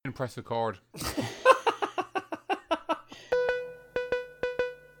and press record.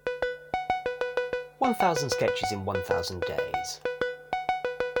 1,000 sketches in 1,000 days.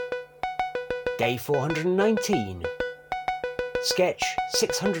 Day 419. Sketch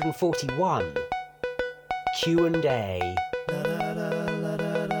 641. Q&A.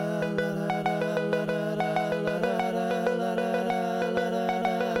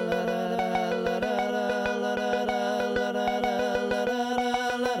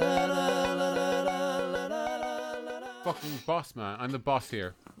 Fucking boss, man. I'm the boss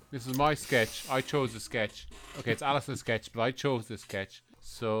here. This is my sketch. I chose the sketch. Okay, it's Alice's sketch, but I chose the sketch.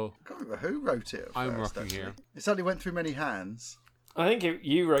 So I can't remember who wrote it. I'm working here. It certainly went through many hands. I think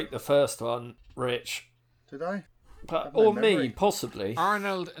you wrote the first one, Rich. Did I? But, no or memory. me, possibly.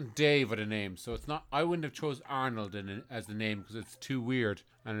 Arnold and Dave are the names, so it's not. I wouldn't have chose Arnold as the name because it's too weird,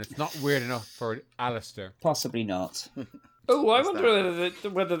 and it's not weird enough for Alistair. Possibly not. Oh, I wonder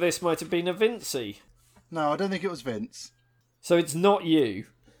whether this might have been a Vincey. No, I don't think it was Vince. So it's not you.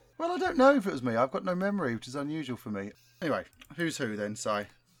 Well, I don't know if it was me. I've got no memory, which is unusual for me. Anyway, who's who then, Si?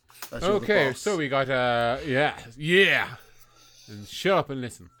 That's you're the Okay, boss. so we got yeah, and shut up and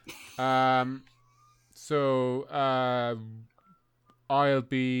listen. So I'll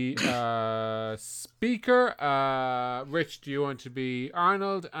be speaker. Rich, do you want to be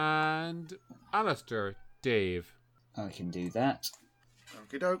Arnold and Alistair, Dave? I can do that.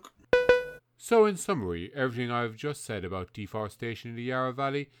 Okie doke. So in summary, everything I've just said about deforestation in the Yarra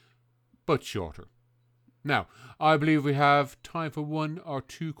Valley, but shorter. Now, I believe we have time for one or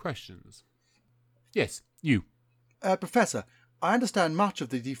two questions. Yes, you. Professor, I understand much of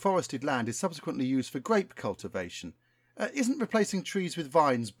the deforested land is subsequently used for grape cultivation. Isn't replacing trees with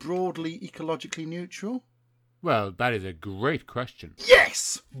vines broadly ecologically neutral? Well, that is a great question.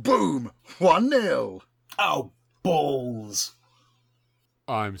 Yes! Boom! 1-0. Oh, balls!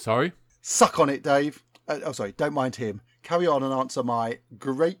 I'm sorry? Suck on it, Dave. Sorry, don't mind him. Carry on and answer my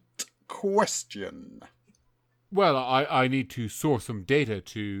great question. Well, I need to source some data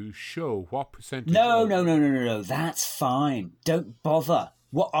to show what percentage... No. That's fine. Don't bother.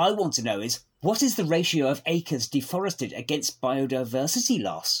 What I want to know is, what is the ratio of acres deforested against biodiversity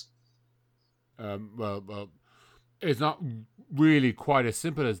loss? Well, it's not really quite as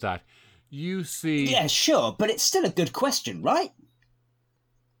simple as that. You see... Yeah, sure, but it's still a good question, right?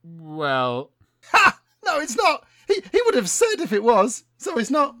 Well... Ha! No, it's not. He would have said if it was, so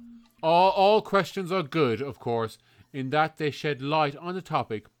it's not. All questions are good, of course, in that they shed light on the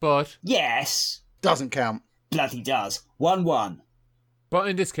topic, but... Yes. Doesn't count. Bloody does. 1-1. But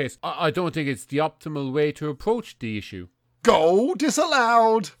in this case, I don't think it's the optimal way to approach the issue. Goal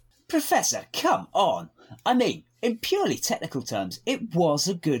disallowed. Professor, come on. I mean, in purely technical terms, it was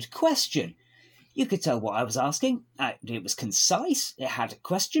a good question. You could tell what I was asking. It was concise. It had a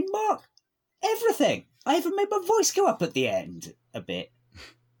question mark. Everything. I even made my voice go up at the end a bit.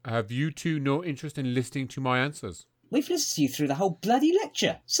 Have you two no interest in listening to my answers? We've listened to you through the whole bloody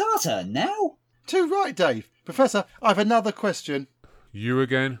lecture. It's our turn now. Too right, Dave. Professor, I've another question. You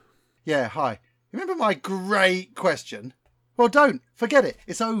again? Yeah, hi. Remember my great question? Well, don't. Forget it.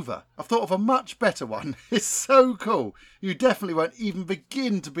 It's over. I've thought of a much better one. It's so cool. You definitely won't even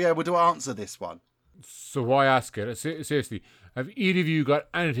begin to be able to answer this one. So why ask it? Seriously, have either of you got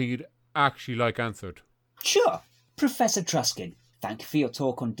anything you'd actually like answered? Sure. Professor Truskin, thank you for your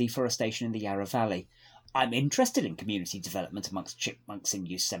talk on deforestation in the Yarra Valley. I'm interested in community development amongst chipmunks in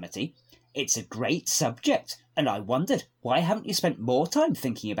Yosemite. It's a great subject, and I wondered, why haven't you spent more time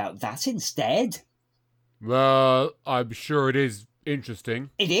thinking about that instead? Well, I'm sure it is interesting.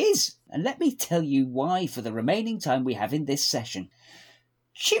 It is, and let me tell you why for the remaining time we have in this session.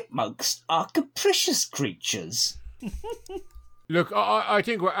 Chipmunks are capricious creatures. Look, I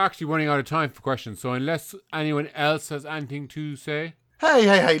think we're actually running out of time for questions, so unless anyone else has anything to say...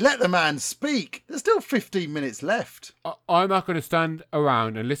 Hey, let the man speak. There's still 15 minutes left. I'm not going to stand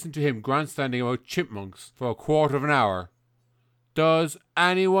around and listen to him grandstanding about chipmunks for a quarter of an hour. Does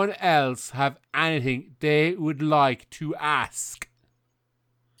anyone else have anything they would like to ask?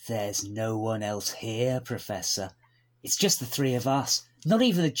 There's no one else here, Professor. It's just the three of us. Not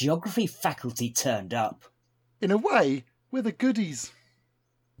even the geography faculty turned up. In a way, we're the goodies.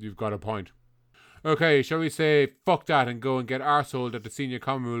 You've got a point. Okay, shall we say fuck that and go and get arseholed at the senior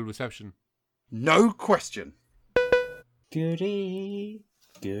common rule reception? No question. Goody.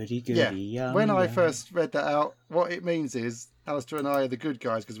 Yeah, when I first read that out, what it means is Alistair and I are the good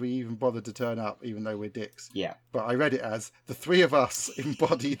guys because we even bothered to turn up, even though we're dicks. Yeah. But I read it as the three of us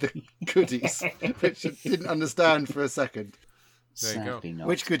embody the goodies, which I didn't understand for a second. There you go. Sadly not.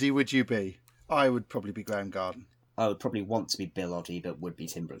 Which goodie would you be? I would probably be Graham Garden. I would probably want to be Bill Oddie, but would be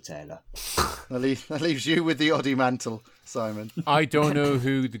Tim Brooke Taylor. That leaves you with the Oddie mantle, Simon. I don't know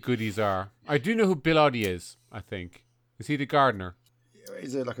who the goodies are. I do know who Bill Oddie is, I think. Is he the gardener?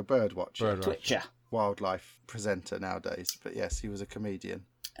 Is it like a bird watcher? Bird watcher. Twitcher. Wildlife presenter nowadays. But yes, he was a comedian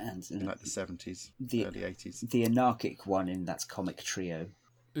And in like the 70s, the- early 80s. the anarchic one in that comic trio.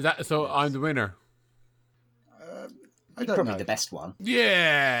 Is that so? I'm the winner. I don't Probably know. the best one.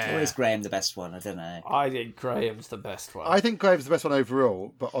 Yeah. Or is Graham the best one? I don't know. I think Graham's the best one. I think Graham's the best one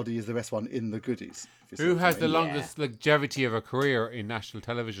overall, but Oddie is the best one in the goodies. if you see Who what I has the mean. longest longevity of a career in national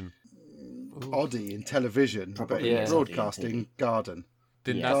television? Oddie in television, but Probably, in yeah. broadcasting, Garden.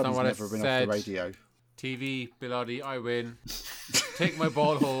 That's Garden's not what I never been off said. the radio. TV, Bill Oddie, I win. Take my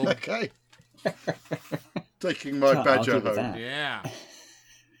ball home. Okay. Taking my Can't badger argue with home. that. Yeah.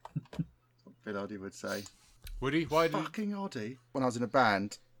 Bill Oddie would say. Woody, why did Fucking Oddie. When I was in a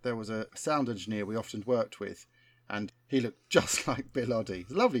band, there was a sound engineer we often worked with, and he looked just like Bill Oddie.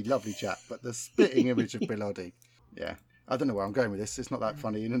 He's a lovely, lovely chap, but the spitting image of Bill Oddie. Yeah. I don't know where I'm going with this. It's not that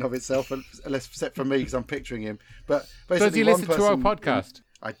funny in and of itself, unless except for me, because I'm picturing him. But basically, Does he one listen to our person- podcast?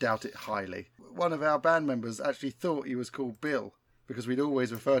 I doubt it highly. One of our band members actually thought he was called Bill, because we'd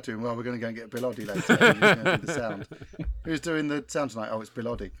always refer to him, well, we're going to go and get Bill Oddie later. He was going to do the sound. Who's doing the sound tonight? Oh, it's Bill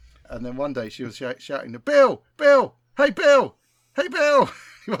Oddie. And then one day she was shouting to Bill, Bill, hey Bill, hey Bill.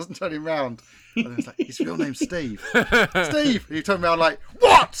 He wasn't turning round. And then it's like, his real name's Steve. Steve! And he turned around like,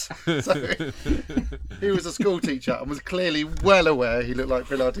 what? So he was a school teacher and was clearly well aware he looked like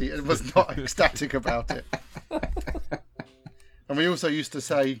Bill Oddie and was not ecstatic about it. And we also used to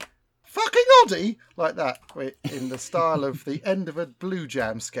say, fucking Oddie, like that, in the style of the end of a Blue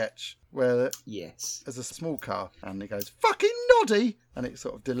Jam sketch, where Yes. there's a small car and it goes, fucking Noddy, and it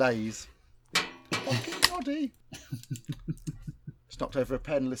sort of delays. Fucking Noddy. Just knocked over a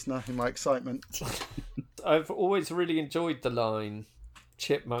pen, listener, in my excitement. I've always really enjoyed the line,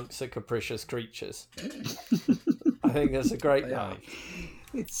 chipmunks are capricious creatures. I think that's a great line.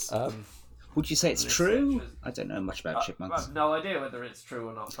 It's. Um, Would you say it's true? I don't know much about chipmunks. I've no idea whether it's true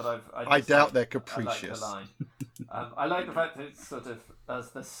or not, but I doubt they're I like capricious. the line. I like the fact that it's sort of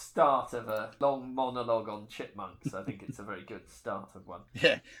as the start of a long monologue on chipmunks. I think it's a very good start of one.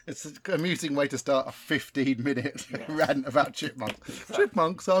 Yeah, it's an amusing way to start a 15-minute rant about chipmunks.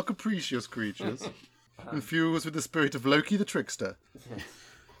 Chipmunks are capricious creatures, infused with the spirit of Loki the trickster.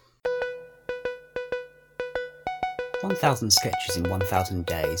 1000 Sketches in 1000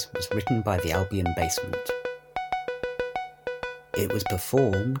 Days was written by the Albion Basement. It was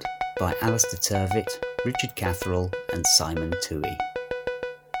performed by Alistair Turvitt, Richard Catherall and Simon Toohey.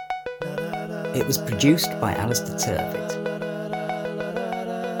 It was produced by Alistair Turvitt.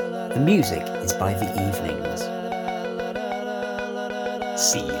 The music is by The Evenings.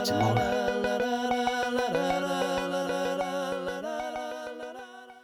 See you tomorrow.